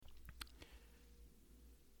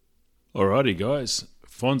Alrighty, guys.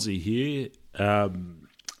 Fonzie here,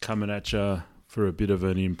 coming at you for a bit of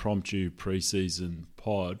an impromptu preseason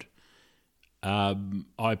pod.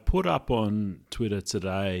 I put up on Twitter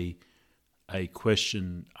today a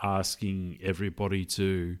question asking everybody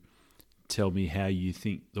to tell me how you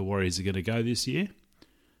think the Warriors are going to go this year,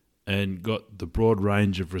 and got the broad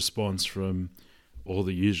range of response from all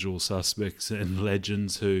the usual suspects and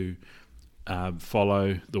legends who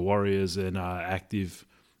follow the Warriors and are active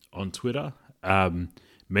on Twitter,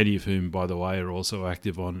 many of whom, by the way, are also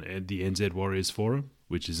active on the NZ Warriors Forum,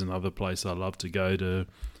 which is another place I love to go to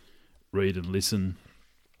read and listen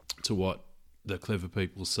to what the clever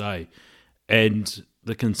people say. And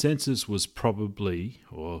the consensus was probably,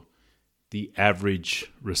 or the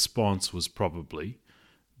average response was probably,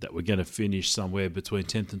 that we're going to finish somewhere between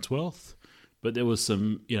 10th and 12th. But there was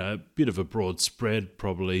some, a bit of a broad spread,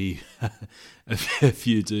 probably a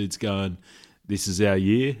few dudes going, this is our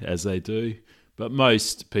year, as they do. But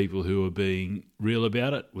most people who were being real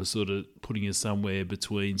about it were sort of putting us somewhere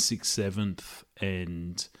between 6th, 7th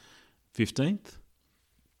and 15th.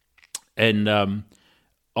 And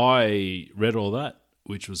I read all that,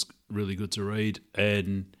 which was really good to read,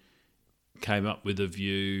 and came up with a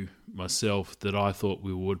view myself that I thought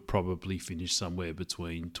we would probably finish somewhere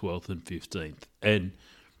between 12th and 15th. And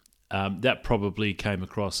that probably came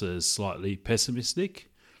across as slightly pessimistic,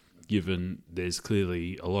 given there's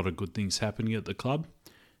clearly a lot of good things happening at the club.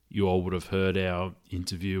 You all would have heard our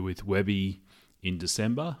interview with Webby in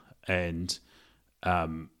December, and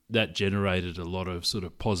that generated a lot of sort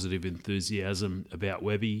of positive enthusiasm about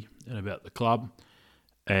Webby and about the club.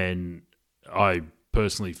 And I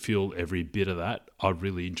personally feel every bit of that. I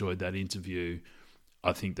really enjoyed that interview.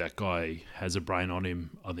 I think that guy has a brain on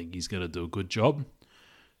him. I think he's going to do a good job.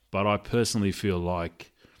 But I personally feel like,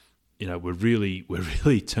 we're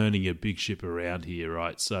really turning a big ship around here,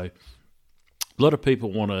 right? So a lot of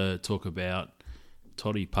people want to talk about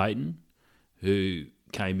Toddy Payten, who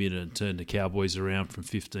came in and turned the Cowboys around from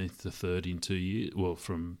 15th to 3rd in 2 years. Well,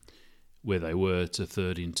 from where they were to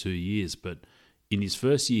 3rd in 2 years. But in his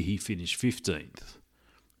first year, he finished 15th.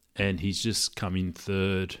 And he's just come in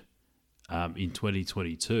 3rd in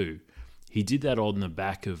 2022. He did that on the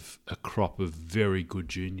back of a crop of very good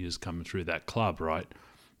juniors coming through that club, right?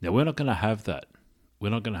 Now, we're not going to have that. We're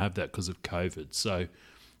not going to have that because of COVID. So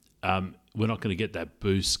we're not going to get that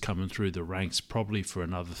boost coming through the ranks probably for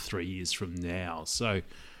another 3 years from now. So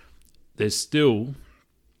there's still,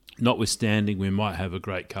 notwithstanding we might have a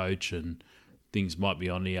great coach and things might be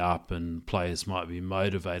on the up and players might be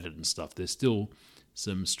motivated and stuff, there's still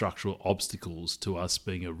some structural obstacles to us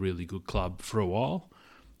being a really good club for a while.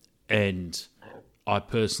 And I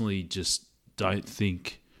personally just don't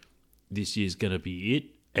think this year's going to be it.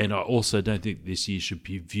 And I also don't think this year should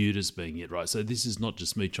be viewed as being it, right? So this is not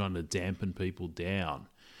just me trying to dampen people down.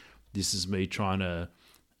 This is me trying to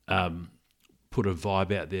put a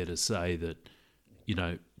vibe out there to say that,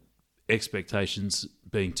 expectations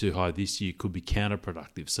being too high this year could be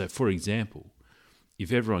counterproductive. So, for example,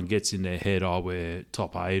 if everyone gets in their head, we're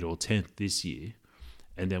top 8 or 10th this year,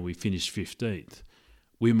 and then we finish 15th,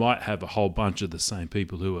 we might have a whole bunch of the same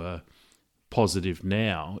people who are positive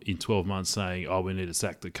now in 12 months saying, we need to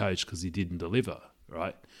sack the coach because he didn't deliver,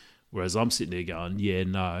 right? Whereas I'm sitting there going,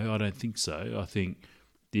 no, I don't think so. I think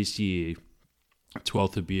this year,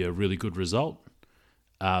 12th would be a really good result.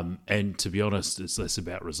 And to be honest, it's less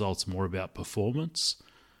about results, more about performance.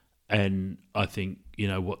 And I think,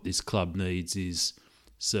 what this club needs is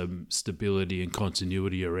some stability and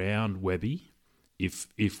continuity around Webby,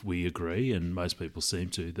 if we agree, and most people seem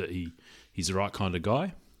to, that he's the right kind of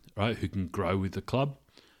guy, right, who can grow with the club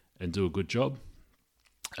and do a good job.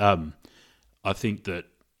 I think that,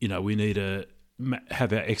 we need to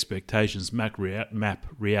have our expectations map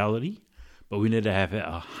reality, but we need to have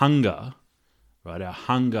our hunger, right, our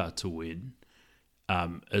hunger to win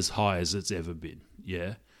as high as it's ever been,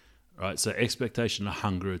 yeah? Right, so expectation and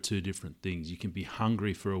hunger are two different things. You can be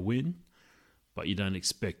hungry for a win, but you don't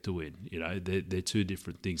expect to win. They're two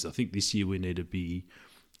different things. I think this year we need to be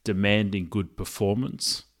demanding good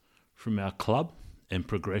performance from our club and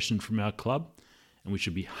progression from our club, and we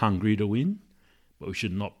should be hungry to win, but we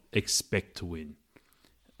should not expect to win,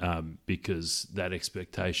 because that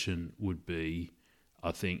expectation would be,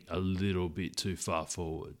 I think, a little bit too far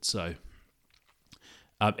forward. So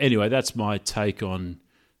anyway, that's my take on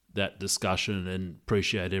that discussion, and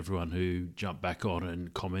appreciate everyone who jumped back on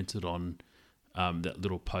and commented on that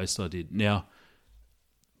little post I did. Now,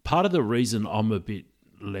 part of the reason I'm a bit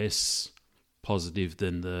less positive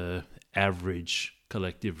than the average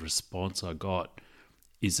collective response I got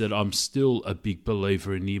is that I'm still a big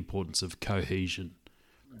believer in the importance of cohesion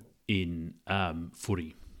in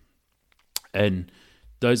footy. And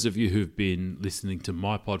those of you who've been listening to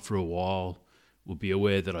my pod for a while will be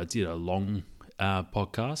aware that I did a long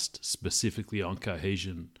podcast specifically on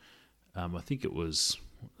cohesion. I think it was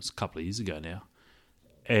a couple of years ago now.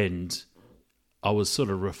 And I was sort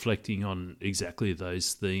of reflecting on exactly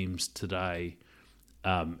those themes today,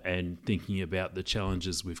 and thinking about the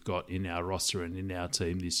challenges we've got in our roster and in our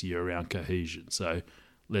team this year around cohesion. So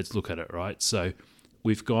let's look at it, right? So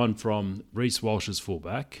we've gone from Reece Walsh as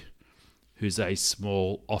fullback, who's a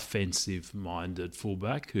small offensive-minded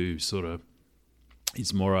fullback who sort of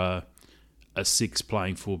is more a six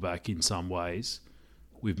playing fullback in some ways.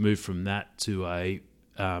 We've moved from that to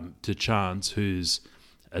Chance, who's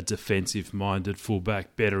a defensive-minded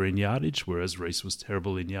fullback, better in yardage, whereas Reece was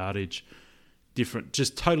terrible in yardage. Different,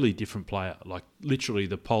 just totally different player, like literally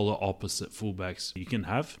the polar opposite fullbacks you can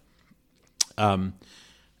have. And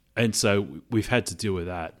so we've had to deal with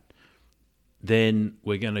that. Then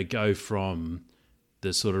we're going to go from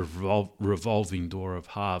the sort of revolving door of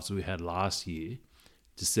halves we had last year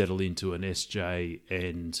to settle into an SJ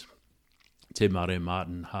and Te Mare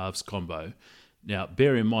Martin halves combo. Now,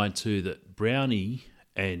 bear in mind too that Brownie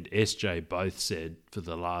and SJ both said for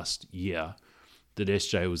the last year that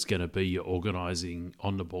SJ was going to be your organising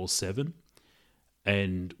on-the-ball 7.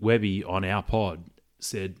 And Webby on our pod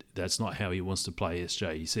said that's not how he wants to play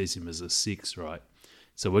SJ. He sees him as a 6, right?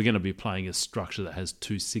 So we're going to be playing a structure that has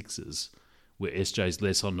 2 6s, where SJ's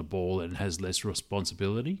less on the ball and has less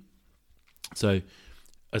responsibility. So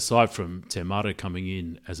aside from Te Mare coming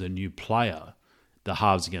in as a new player, the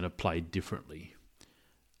halves are going to play differently.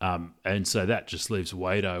 And so that just leaves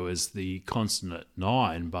Wado as the constant at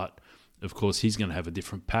 9, but of course he's going to have a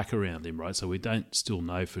different pack around him, right? So we don't still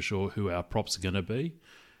know for sure who our props are going to be.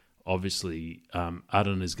 Obviously,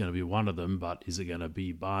 Adan is going to be one of them, but is it going to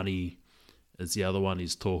be Barney as the other one?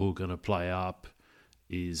 Is Tohu going to play up?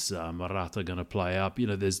 Is Marata going to play up? You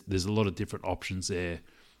know, there's a lot of different options there,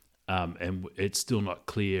 and it's still not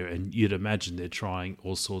clear. And you'd imagine they're trying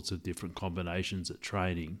all sorts of different combinations at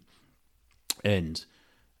training. And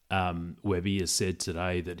Webby has said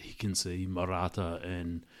today that he can see Marata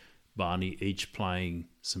and Barney each playing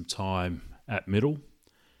some time at middle.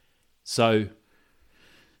 So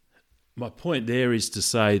my point there is to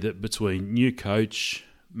say that between new coach,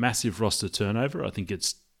 massive roster turnover, I think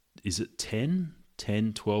is it 10,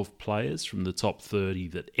 12 players from the top 30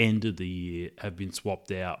 that ended the year have been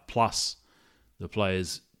swapped out, plus the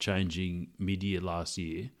players changing mid-year last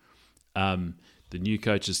year. The new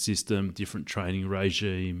coach's system, different training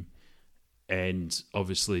regime, and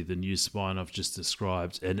obviously the new spine I've just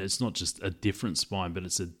described. And it's not just a different spine, but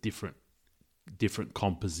it's a different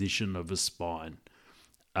composition of a spine.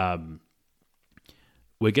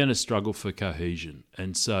 We're going to struggle for cohesion.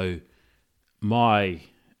 And so my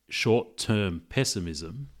short-term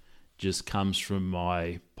pessimism just comes from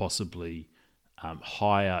my possibly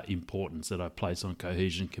higher importance that I place on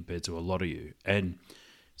cohesion compared to a lot of you. And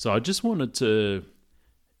so I just wanted to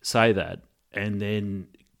say that and then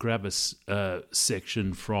grab a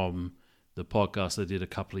section from the podcast I did a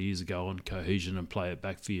couple of years ago on cohesion and play it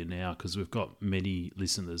back for you now, because we've got many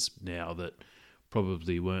listeners now that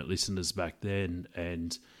probably weren't listeners back then,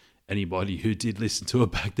 and anybody who did listen to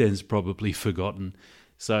it back then has probably forgotten.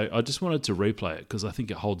 So I just wanted to replay it because I think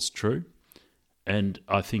it holds true, and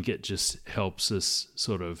I think it just helps us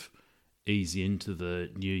sort of ease into the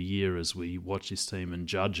new year as we watch this team and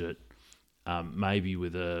judge it, maybe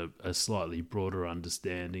with a slightly broader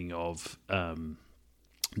understanding of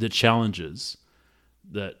the challenges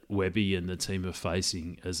that Webby and the team are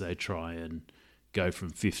facing as they try and go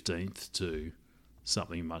from 15th to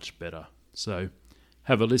something much better. So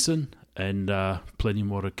have a listen, and plenty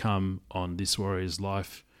more to come on This Warrior's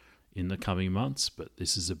Life in the coming months, but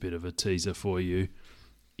this is a bit of a teaser for you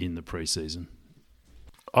in the preseason.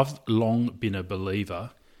 I've long been a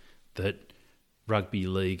believer that rugby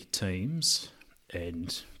league teams,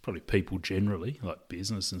 and probably people generally, like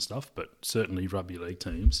business and stuff, but certainly rugby league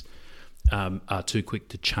teams, are too quick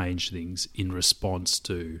to change things in response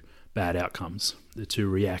to bad outcomes. They're too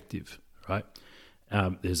reactive, right?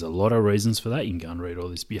 There's a lot of reasons for that. You can go and read all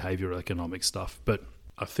this behavioural economic stuff. But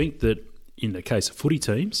I think that in the case of footy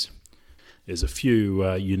teams, there's a few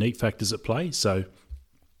unique factors at play. So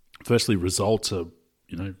firstly, results are,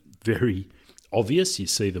 very obvious. You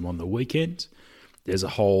see them on the weekend. There's a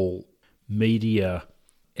whole media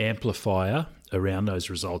amplifier around those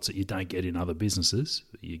results that you don't get in other businesses,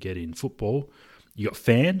 that you get in football. You got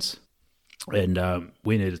fans, and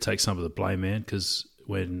we need to take some of the blame, man, because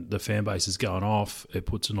when the fan base is going off, it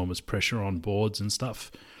puts enormous pressure on boards and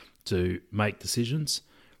stuff to make decisions.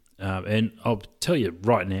 And I'll tell you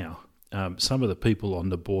right now, some of the people on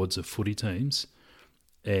the boards of footy teams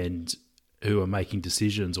and who are making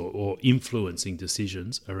decisions or influencing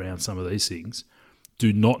decisions around some of these things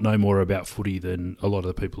do not know more about footy than a lot of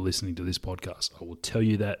the people listening to this podcast. I will tell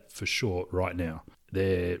you that for sure right now.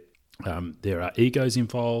 There are egos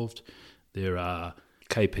involved. There are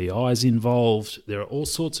KPIs involved. There are all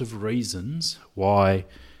sorts of reasons why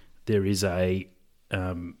there is a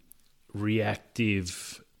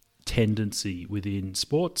reactive tendency within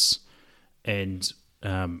sports, and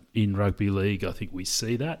in rugby league, I think we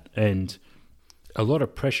see that. And a lot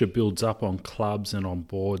of pressure builds up on clubs and on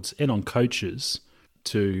boards and on coaches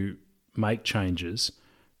to make changes,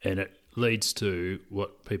 and it leads to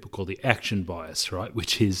what people call the action bias, right?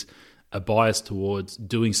 Which is a bias towards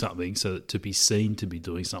doing something so that to be seen to be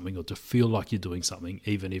doing something or to feel like you're doing something,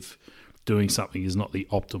 even if doing something is not the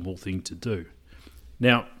optimal thing to do.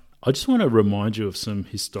 Now, I just want to remind you of some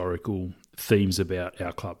historical themes about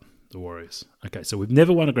our club, the Warriors. Okay, so we've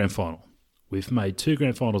never won a grand final. We've made 2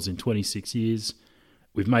 grand finals in 26 years.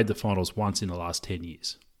 We've made the finals once in the last 10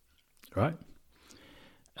 years, right?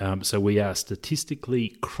 So we are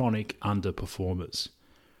statistically chronic underperformers.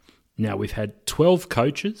 Now, we've had 12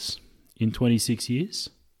 coaches in 26 years,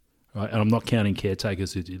 right? And I'm not counting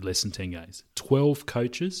caretakers who did less than 10 games. 12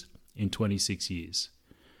 coaches in 26 years.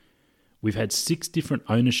 We've had 6 different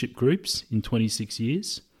ownership groups in 26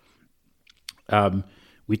 years.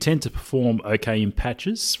 We tend to perform okay in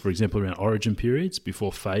patches, for example, around origin periods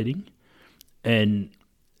before fading. And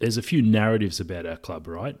there's a few narratives about our club,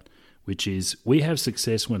 right? Which is we have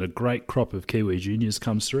success when a great crop of Kiwi juniors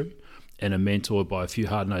comes through and are mentored by a few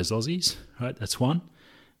hard-nosed Aussies, right? That's one.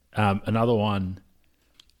 Another one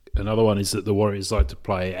is that the Warriors like to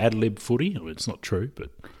play ad-lib footy. I mean, it's not true, but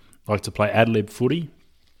like to play ad-lib footy,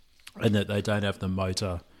 and that they don't have the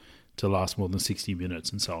motor to last more than 60 minutes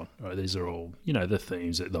and so on. Right? These are all, the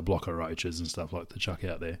themes, the blocker roaches and stuff like the chuck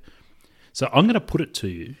out there. So I'm going to put it to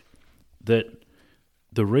you that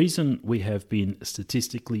the reason we have been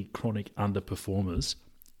statistically chronic underperformers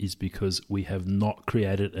is because we have not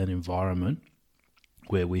created an environment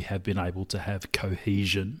where we have been able to have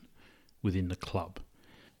cohesion within the club.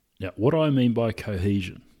 Now, what do I mean by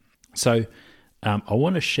cohesion? So I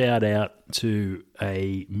want to shout out to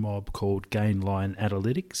a mob called Gainline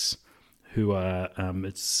Analytics, who are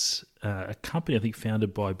it's a company I think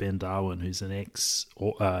founded by Ben Darwin, who's an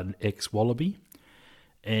ex-Wallaby,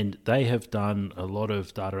 and they have done a lot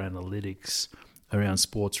of data analytics around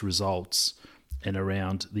sports results and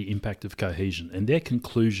around the impact of cohesion. And their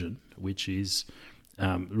conclusion, which is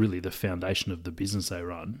really the foundation of the business they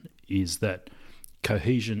run, is that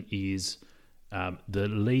cohesion is the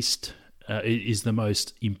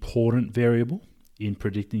most important variable in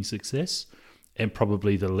predicting success, and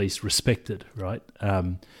probably the least respected, right,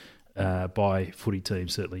 by footy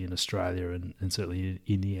teams, certainly in Australia and certainly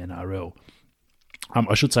in the NRL.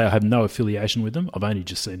 I should say I have no affiliation with them. I've only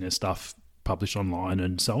just seen their stuff published online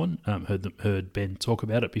and so on. Heard Ben talk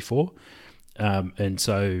about it before, and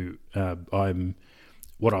so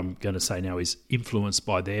what I'm going to say now is influenced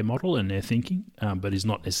by their model and their thinking, but is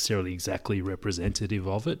not necessarily exactly representative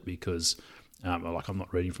of it because, I'm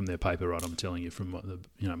not reading from their paper, right? I'm telling you from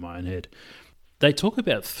my own head. They talk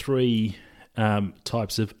about 3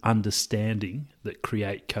 types of understanding that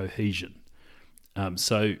create cohesion.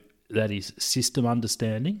 So that is system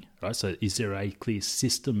understanding, right? So is there a clear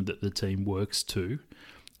system that the team works to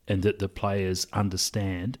and that the players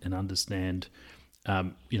understand what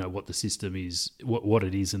the system is, what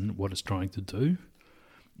it is and what it's trying to do.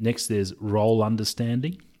 Next, there's role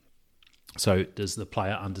understanding. So does the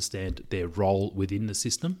player understand their role within the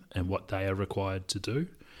system and what they are required to do?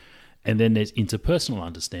 And then there's interpersonal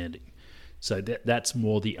understanding. So that's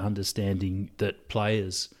more the understanding that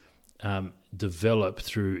players develop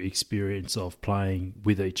through experience of playing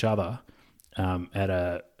with each other at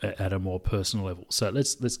a more personal level. So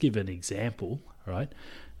let's give an example, right,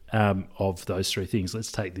 of those 3 things.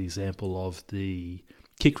 Let's take the example of the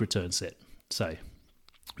kick return set, say,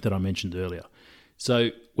 that I mentioned earlier. So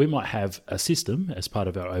we might have a system as part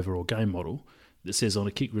of our overall game model that says on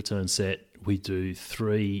a kick return set, we do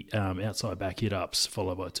 3 outside back hit-ups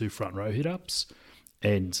followed by 2 front row hit-ups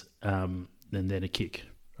and then a kick.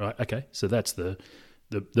 Right? Okay, so that's the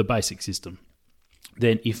basic system.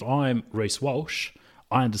 Then if I'm Reece Walsh,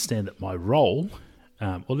 I understand that my role,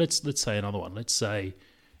 let's say another one. Let's say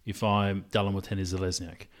if I'm Dallin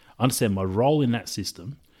Watene-Zelezniak, I understand my role in that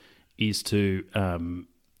system is to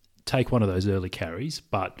take one of those early carries,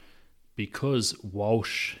 but because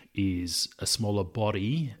Walsh is a smaller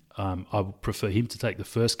body, I would prefer him to take the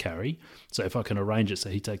first carry. So if I can arrange it so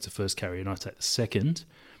he takes the first carry and I take the second,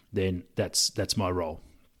 then that's my role.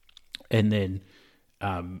 and then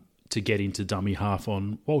to get into dummy half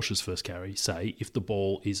on Walsh's first carry, say, if the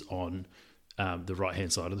ball is on the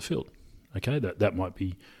right-hand side of the field. Okay, that might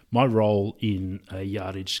be my role in a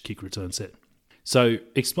yardage kick return set. So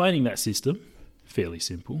explaining that system, fairly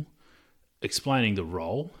simple. Explaining the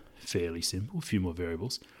role, fairly simple, a few more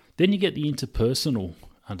variables. Then you get the interpersonal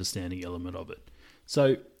understanding element of it.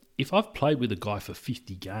 So if I've played with a guy for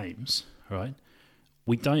 50 games, right,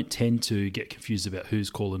 we don't tend to get confused about who's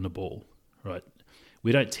calling the ball, right?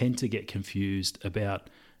 We don't tend to get confused about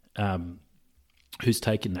who's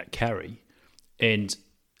taking that carry. And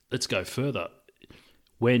let's go further.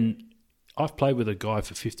 When I've played with a guy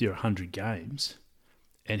for 50 or 100 games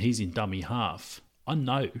and he's in dummy half, I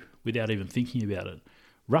know, without even thinking about it,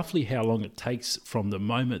 roughly how long it takes from the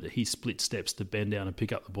moment that he split steps to bend down and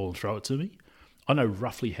pick up the ball and throw it to me. I know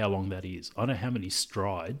roughly how long that is. I know how many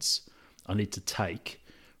strides I need to take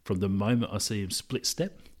from the moment I see him split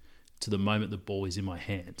step to the moment the ball is in my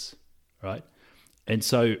hands, right? And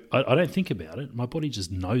so I don't think about it. My body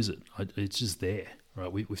just knows it. It's just there,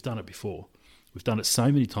 right? We've done it before. We've done it so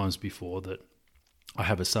many times before that I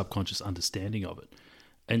have a subconscious understanding of it.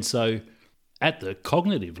 And so at the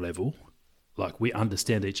cognitive level, like, we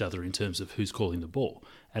understand each other in terms of who's calling the ball.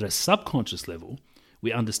 At a subconscious level,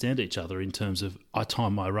 we understand each other in terms of I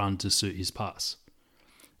time my run to suit his pass.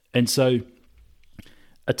 And so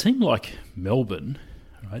a team like Melbourne,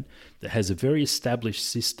 right, that has a very established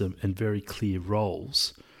system and very clear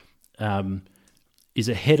roles, is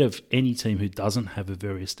ahead of any team who doesn't have a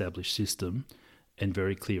very established system and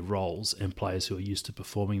very clear roles and players who are used to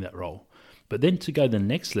performing that role. But then to go the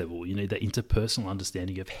next level, you need that interpersonal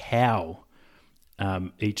understanding of how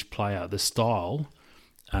each player, the style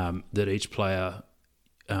that each player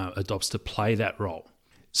adopts to play that role.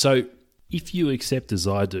 So if you accept, as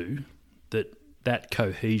I do, that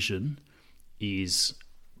cohesion is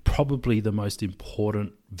probably the most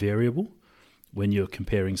important variable when you're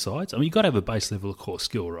comparing sides. I mean, you've got to have a base level of core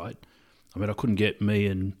skill, right? I mean, I couldn't get me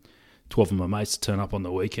and 12 of my mates to turn up on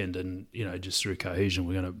the weekend and, just through cohesion,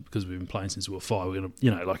 because we've been playing since we were 5, we're going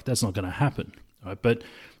to, that's not going to happen, right? But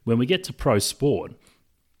when we get to pro sport,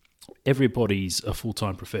 everybody's a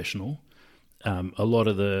full-time professional. A lot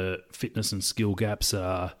of the fitness and skill gaps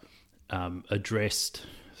are addressed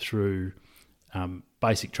through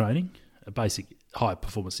basic training, basic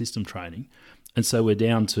high-performance system training. And so we're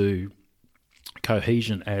down to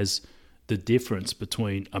cohesion as the difference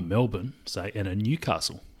between a Melbourne, say, and a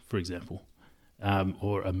Newcastle, for example,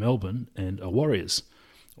 or a Melbourne and a Warriors.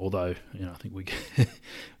 Although, I think we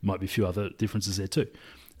might be a few other differences there too.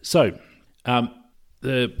 So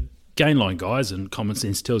the gain line guys, and common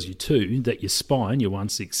sense tells you too, that your spine, your 1,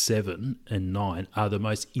 6, 7 and 9 are the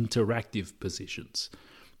most interactive positions.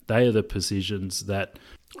 They are the positions that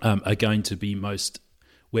are going to be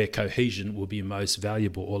where cohesion will be most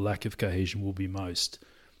valuable, or lack of cohesion will be most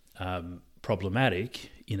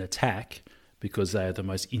problematic in attack, because they are the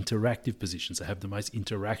most interactive positions. They have the most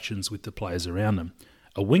interactions with the players around them.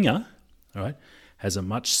 A winger, all right, has a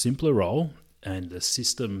much simpler role, and the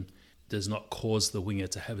system does not cause the winger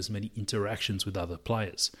to have as many interactions with other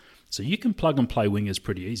players. So you can plug and play wingers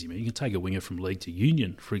pretty easy. I mean, you can take a winger from league to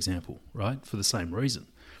union, for example, right, for the same reason.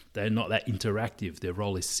 They're not that interactive. Their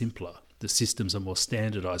role is simpler. The systems are more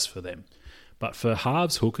standardised for them. But for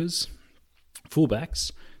halves, hookers,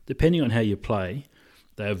 fullbacks, depending on how you play,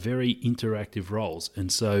 they are very interactive roles.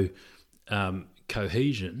 And so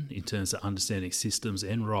cohesion, in terms of understanding systems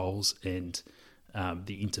and roles and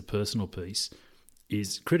the interpersonal piece,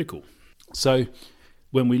 is critical. So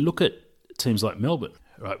when we look at teams like Melbourne,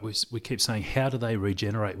 right, we keep saying, how do they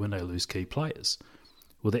regenerate when they lose key players?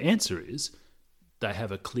 Well, the answer is they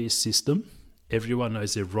have a clear system. Everyone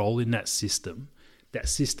knows their role in that system. That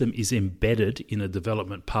system is embedded in a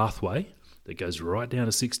development pathway that goes right down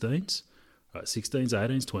to 16s, right, 16s,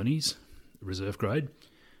 18s, 20s, reserve grade.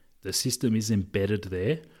 The system is embedded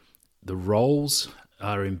there. The roles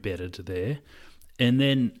are embedded there. And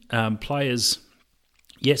then players,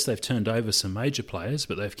 yes, they've turned over some major players,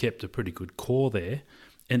 but they've kept a pretty good core there.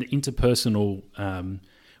 And the interpersonal,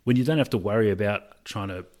 when you don't have to worry about trying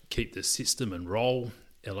to keep the system and role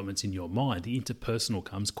elements in your mind, the interpersonal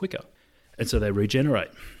comes quicker. And so they regenerate.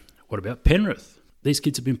 What about Penrith? These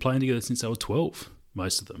kids have been playing together since they were 12,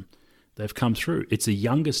 most of them. They've come through. It's the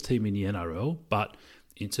youngest team in the NRL, but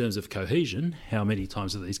in terms of cohesion, how many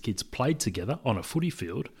times have these kids played together on a footy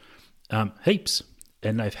field? Heaps.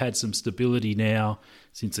 And they've had some stability now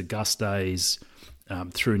since the Gus days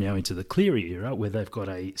through now into the Cleary era, where they've got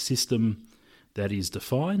a system that is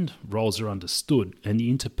defined, roles are understood, and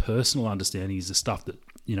the interpersonal understanding is the stuff that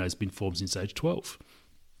has been formed since age 12.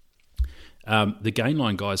 The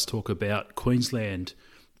Gainline guys talk about Queensland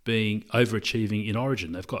being overachieving in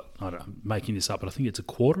Origin. They've got, I don't know, I'm making this up, but I think it's a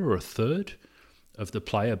quarter or a third of the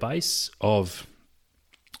player base of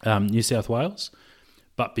New South Wales.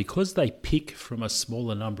 But because they pick from a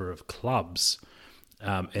smaller number of clubs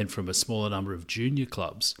and from a smaller number of junior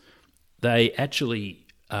clubs, they actually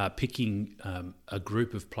are picking a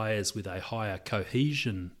group of players with a higher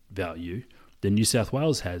cohesion value than New South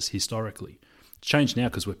Wales has historically. It's changed now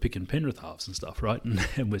because we're picking Penrith halves and stuff, right?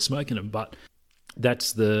 And we're smoking them. But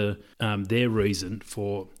that's their reason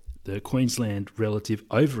for the Queensland relative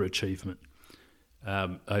overachievement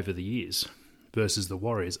over the years versus the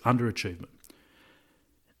Warriors' underachievement.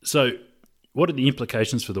 So what are the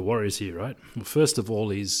implications for the Warriors here, right? Well, first of all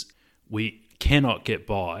is we cannot get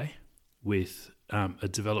by with a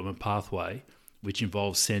development pathway which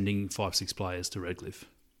involves sending 5-6 players to Redcliffe.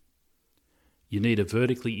 You need a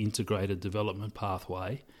vertically integrated development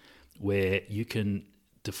pathway where you can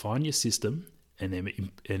define your system and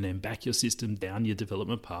then back your system down your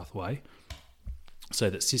development pathway so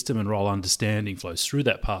that system and role understanding flows through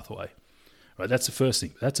that pathway. Right, that's the first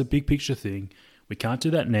thing. That's a big picture thing. We can't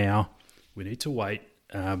do that now. We need to wait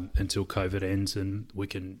until COVID ends and we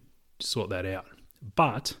can sort that out.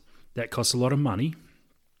 But that costs a lot of money.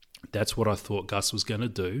 That's what I thought Gus was going to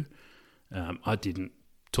do. I didn't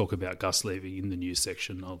talk about Gus leaving in the news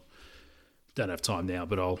section. I don't have time now,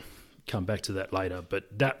 but I'll come back to that later.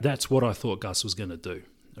 But that's what I thought Gus was going to do.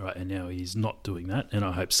 All right, and now he's not doing that, and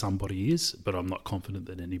I hope somebody is, but I'm not confident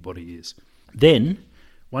that anybody is. Then,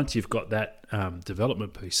 once you've got that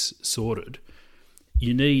development piece sorted,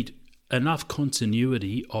 you need enough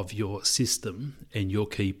continuity of your system and your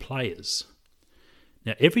key players.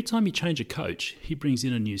 Now, every time you change a coach, he brings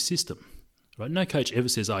in a new system. Right? No coach ever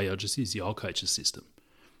says, I'll just use the old coach's system.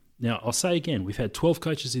 Now, I'll say again, we've had 12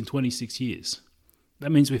 coaches in 26 years.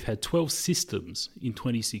 That means we've had 12 systems in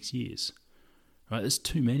 26 years. Right? That's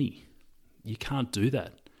too many. You can't do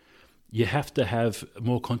that. You have to have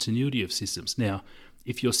more continuity of systems. Now,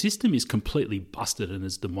 if your system is completely busted and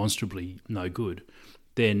is demonstrably no good,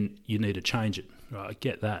 then you need to change it. Right? I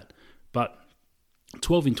get that. But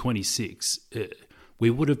 12 in 26, we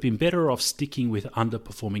would have been better off sticking with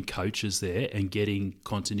underperforming coaches there and getting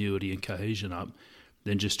continuity and cohesion up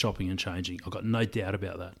than just chopping and changing. I've got no doubt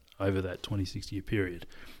about that over that 26-year period.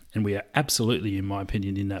 And we are absolutely, in my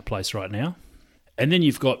opinion, in that place right now. And then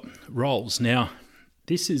you've got roles. Now,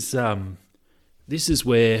 this is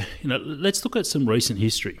where, let's look at some recent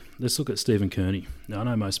history. Let's look at Stephen Kearney. Now, I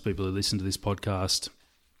know most people who listen to this podcast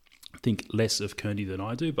think less of Kearney than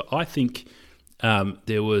I do, but I think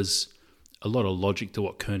there was a lot of logic to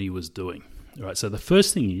what Kearney was doing. All right, so the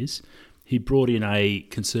first thing is he brought in a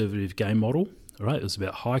conservative game model. All right, it was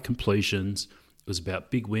about high completions. It was about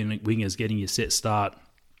big wingers getting your set start,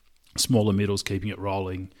 smaller middles keeping it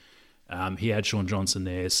rolling. He had Sean Johnson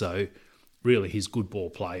there, so really his good ball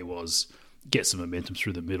play was get some momentum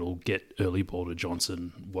through the middle, get early ball to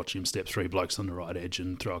Johnson, watch him step 3 blokes on the right edge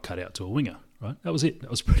and throw a cutout to a winger. Right, that was it. That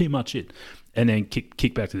was pretty much it. And then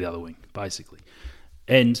kick back to the other wing, basically.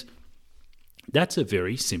 And that's a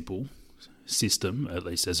very simple system, at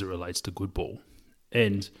least as it relates to good ball.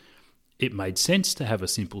 And it made sense to have a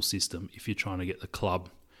simple system if you're trying to get the club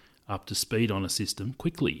up to speed on a system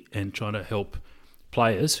quickly and trying to help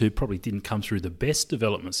players who probably didn't come through the best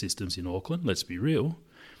development systems in Auckland, let's be real,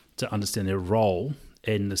 to understand their role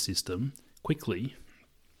in the system quickly.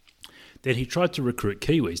 Then he tried to recruit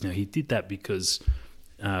Kiwis. Now, he did that because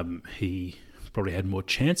he probably had more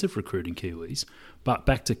chance of recruiting Kiwis. But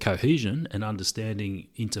back to cohesion and understanding,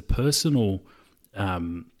 interpersonal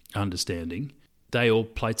understanding, they all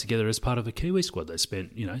played together as part of a Kiwi squad. They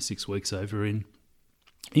spent, 6 weeks over in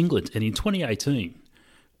England. And in 2018,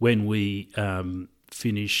 when we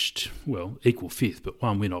finished, equal 5th, but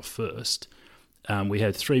one win off first, we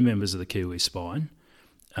had 3 members of the Kiwi spine.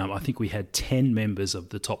 I think we had 10 members of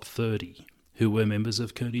the top 30 who were members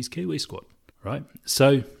of Kearney's Kiwi squad, right?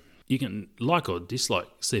 So you can like or dislike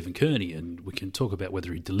Stephen Kearney, and we can talk about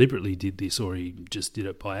whether he deliberately did this or he just did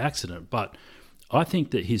it by accident. But I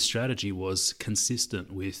think that his strategy was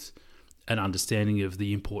consistent with an understanding of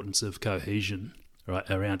the importance of cohesion, right,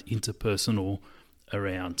 around interpersonal,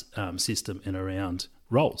 around system and around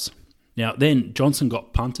roles. Now, then Johnson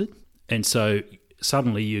got punted, and so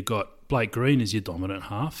suddenly you got Blake Green as your dominant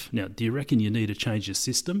half. Now, do you reckon you need to change your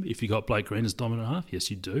system if you got Blake Green as dominant half?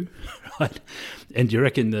 Yes, you do, right? And do you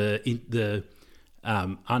reckon the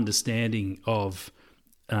understanding of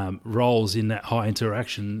roles in that high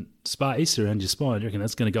interaction space around your spine, do you reckon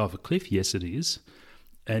that's going to go off a cliff? Yes, it is.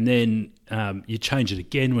 And then you change it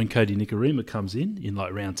again when Cody Nikorima comes in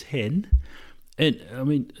like round 10. And,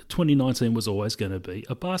 2019 was always going to be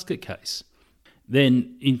a basket case.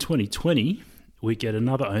 Then in 2020, we get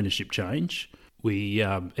another ownership change.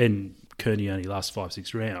 And Kearney only lasts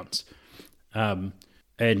 5-6 rounds.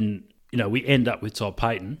 We end up with Todd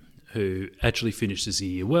Payten, who actually finishes the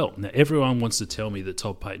year well. Now, everyone wants to tell me that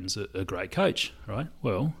Todd Payten's a great coach, right?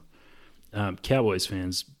 Well, Cowboys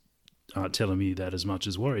fans aren't telling me that as much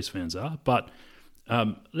as Warriors fans are, but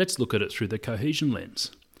let's look at it through the cohesion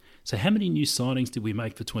lens. So how many new signings did we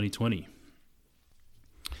make for 2020?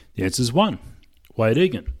 The answer is 1, Wade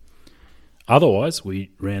Egan. Otherwise,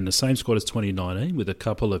 we ran the same squad as 2019 with a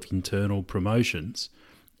couple of internal promotions,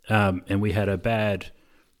 and we had a bad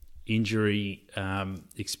injury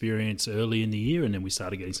experience early in the year, and then we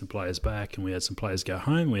started getting some players back, and we had some players go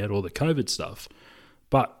home. We had all the COVID stuff.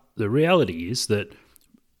 But the reality is that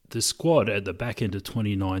the squad at the back end of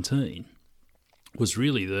 2019 was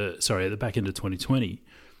really at the back end of 2020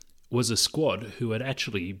 was a squad who had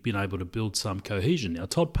actually been able to build some cohesion. Now,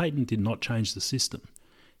 Todd Payten did not change the system.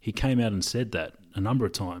 He came out and said that a number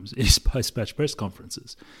of times in his post-match press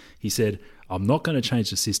conferences. He said, I'm not going to change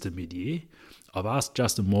the system mid-year. I've asked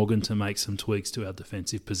Justin Morgan to make some tweaks to our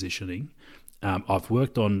defensive positioning. I've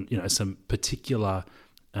worked on some particular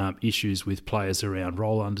issues with players around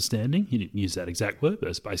role understanding. He didn't use that exact word, but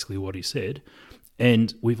that's basically what he said.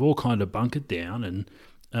 And we've all kind of bunkered down,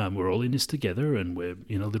 and we're all in this together, and we're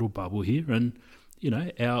in a little bubble here. And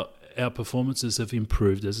our performances have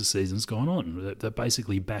improved as the season's gone on. They're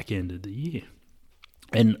basically back-ended the year.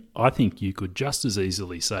 And I think you could just as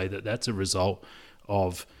easily say that that's a result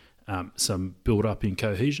of some build-up in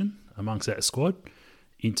cohesion amongst that squad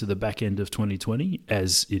into the back end of 2020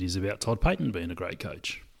 as it is about Todd Payten being a great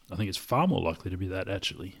coach. I think it's far more likely to be that,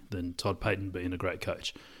 actually, than Todd Payten being a great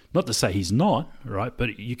coach. Not to say he's not, right?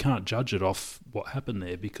 But you can't judge it off what happened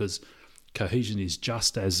there because cohesion is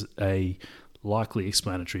just as a likely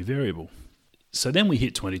explanatory variable. So then we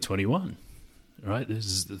hit 2021, right? This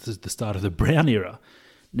is the start of the Brown era.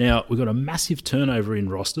 Now, we've got a massive turnover in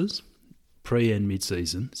rosters, pre and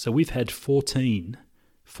mid-season. So we've had 14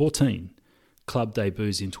 club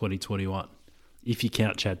debuts in 2021, if you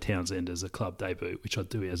count Chad Townsend as a club debut, which I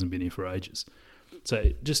do, he hasn't been here for ages.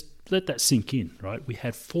 So just let that sink in, right? We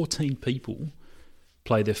had 14 people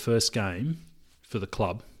play their first game for the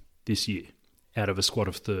club this year out of a squad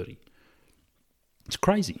of 30. It's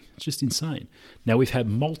crazy. It's just insane. Now, we've had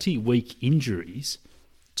multi-week injuries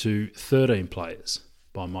to 13 players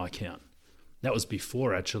by my count. That was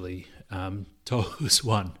before, actually, Tohu's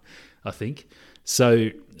won, I think. So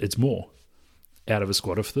it's more out of a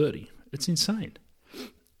squad of 30. It's insane.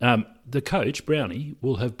 The coach, Brownie,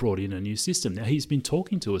 will have brought in a new system. Now, he's been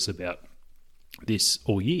talking to us about this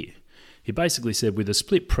all year. He basically said with a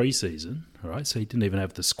split pre-season, all right, so he didn't even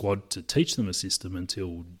have the squad to teach them a system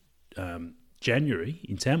until January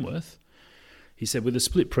in Tamworth. He said with a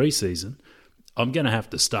split pre-season, I'm going to have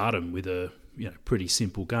to start them with a pretty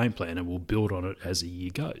simple game plan, and we'll build on it as the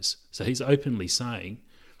year goes. So he's openly saying,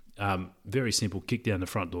 very simple kick down the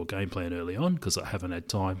front door game plan early on because I haven't had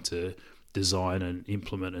time to design and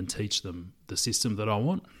implement and teach them the system that I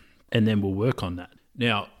want, and then we'll work on that.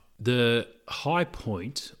 Now, the high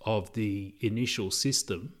point of the initial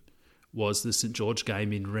system was the St George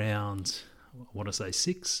game in round, I want to say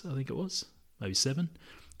 6, I think it was, maybe 7,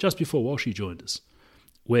 just before Walshy joined us,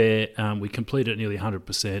 where we completed nearly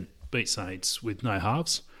 100%, beat Saints with no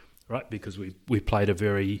halves, right, because we played a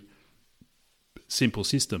very simple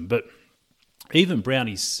system. But even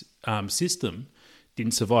Brownie's system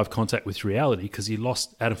didn't survive contact with reality because he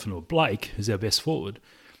lost Adam Fanua-Blake, who's our best forward,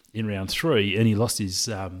 in round 3, and he lost his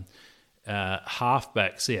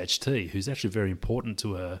halfback CHT, who's actually very important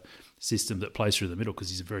to a system that plays through the middle because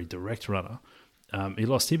he's a very direct runner. He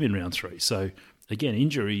lost him in round 3. So again,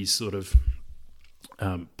 injuries sort of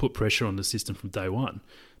put pressure on the system from day one.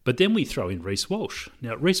 But then we throw in Reece Walsh.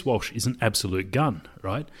 Now, Reece Walsh is an absolute gun,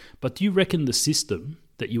 right? But do you reckon the system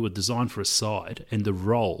that you would design for a side and the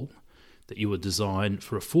role that you would design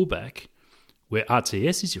for a fullback, where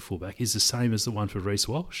RTS is your fullback, is the same as the one for Reece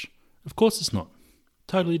Walsh? Of course it's not.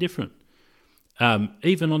 Totally different.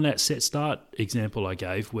 Even on that set start example I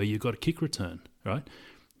gave where you got a kick return, right?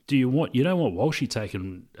 You don't want Walshy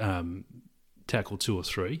taking tackle 2 or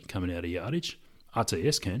 3 coming out of yardage.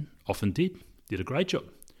 RTS can, often did a great job.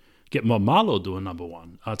 Get Marlo doing number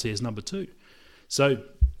 1, RTS number 2. So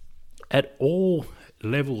at all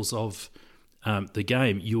levels of the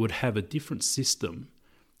game, you would have a different system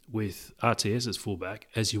with RTS as fullback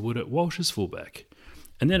as you would at Walsh as fullback.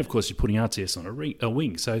 And then, of course, you're putting RTS on a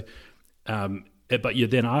wing. So But you're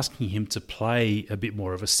then asking him to play a bit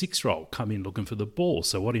more of a 6 role, come in looking for the ball.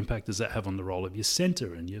 So what impact does that have on the role of your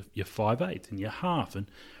centre and your 5'8" and your half? And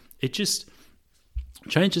it just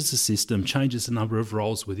changes the system, changes the number of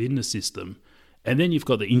roles within the system. And then you've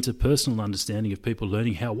got the interpersonal understanding of people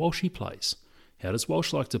learning how Walshy plays. How does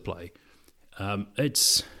Walsh like to play?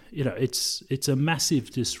 It's a massive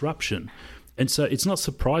disruption. And so it's not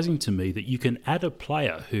surprising to me that you can add a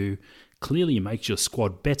player who clearly makes your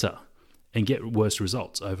squad better and get worse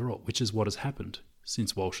results overall, which is what has happened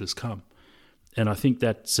since Walsh has come. And I think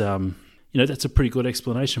that's a pretty good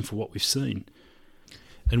explanation for what we've seen.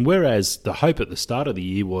 And whereas the hope at the start of the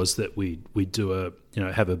year was that we'd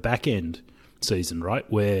have a back end season, right,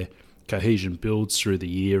 where cohesion builds through the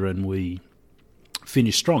year and we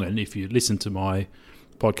finish strong. And if you listen to my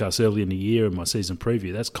podcast early in the year and my season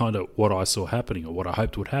preview, that's kind of what I saw happening, or what I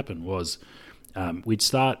hoped would happen was we'd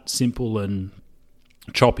start simple and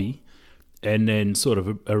choppy, and then sort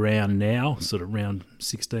of around now, sort of around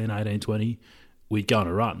 16, 18, 20, we'd go on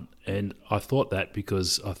a run. And I thought that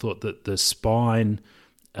because I thought that the spine,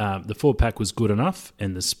 the forward pack was good enough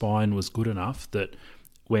and the spine was good enough that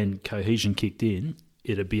when cohesion kicked in,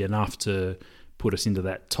 it'd be enough to put us into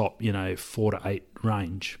that top, 4 to 8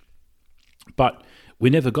 range. But we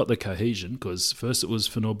never got the cohesion because first it was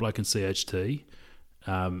Fanor Blake and CHT.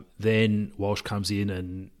 Then Walsh comes in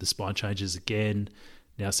and the spine changes again.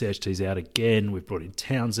 Now CHT's out again. We've brought in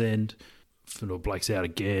Townsend. Fanor Blake's out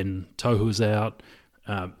again. Tohu's out.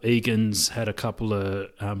 Egan's had a couple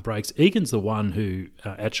of breaks. Egan's the one who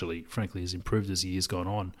actually, frankly, has improved as the year's gone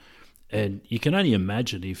on. And you can only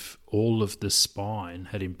imagine if all of the spine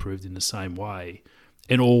had improved in the same way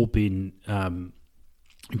and all been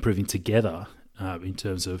improving together in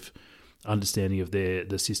terms of understanding of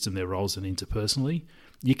the system, their roles, and interpersonally,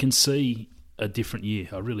 you can see a different year.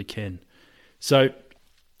 I really can. So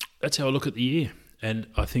that's how I look at the year. And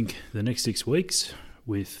I think the next 6 weeks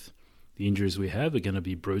with the injuries we have are going to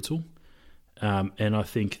be brutal. And I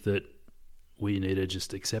think that we need to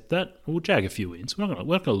just accept that. We'll jag a few wins. We're not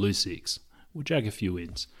going to lose 6. We'll jag a few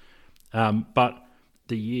wins. But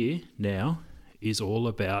the year now is all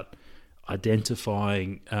about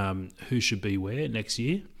identifying who should be where next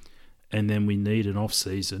year. And then we need an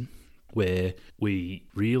off-season where we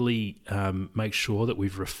really make sure that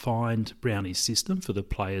we've refined Brownie's system for the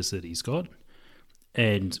players that he's got,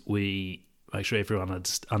 and we make sure everyone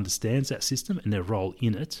understands that system and their role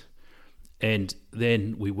in it, and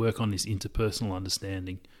then we work on this interpersonal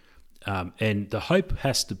understanding. And the hope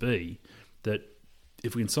has to be that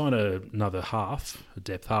if we can sign another half, a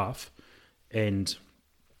depth half, and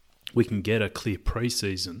we can get a clear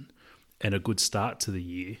pre-season and a good start to the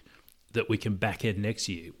year, that we can back end next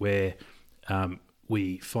year where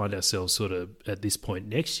we find ourselves sort of at this point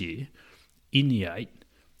next year in the 8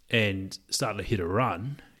 and starting to hit a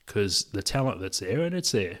run because the talent that's there, and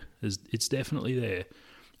it's there, it's definitely there.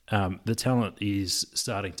 The talent is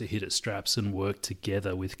starting to hit its straps and work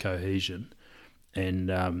together with cohesion. And,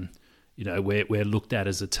 we're looked at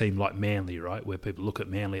as a team like Manly, right, where people look at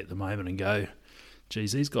Manly at the moment and go,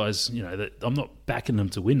 geez, these guys, I'm not backing them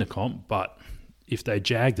to win the comp, but if they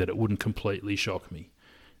jagged it wouldn't completely shock me.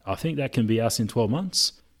 I think that can be us in 12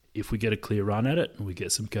 months if we get a clear run at it and we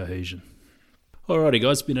get some cohesion. Alrighty,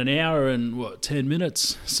 guys, it's been an hour and 10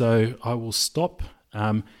 minutes, so I will stop.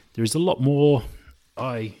 There is a lot more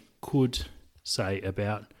I could say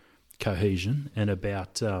about cohesion and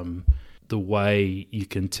about the way you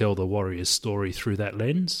can tell the Warriors story through that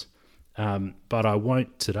lens, but I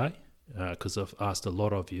won't today because I've asked a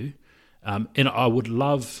lot of you, and I would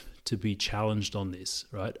love to be challenged on this,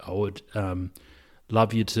 right? I would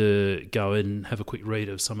love you to go and have a quick read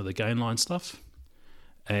of some of the gain line stuff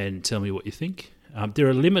and tell me what you think. There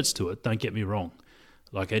are limits to it, don't get me wrong.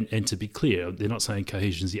 And to be clear, they're not saying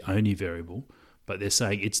cohesion is the only variable, but they're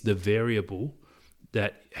saying it's the variable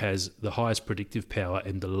that has the highest predictive power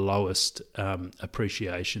and the lowest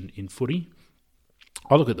appreciation in footy.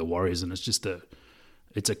 I look at the Warriors and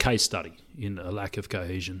it's a case study in a lack of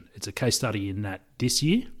cohesion. It's a case study in that this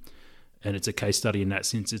year, and it's a case study in that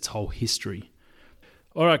since its whole history.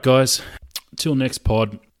 All right, guys, till next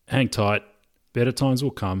pod, hang tight, better times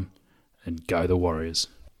will come, and go the Warriors.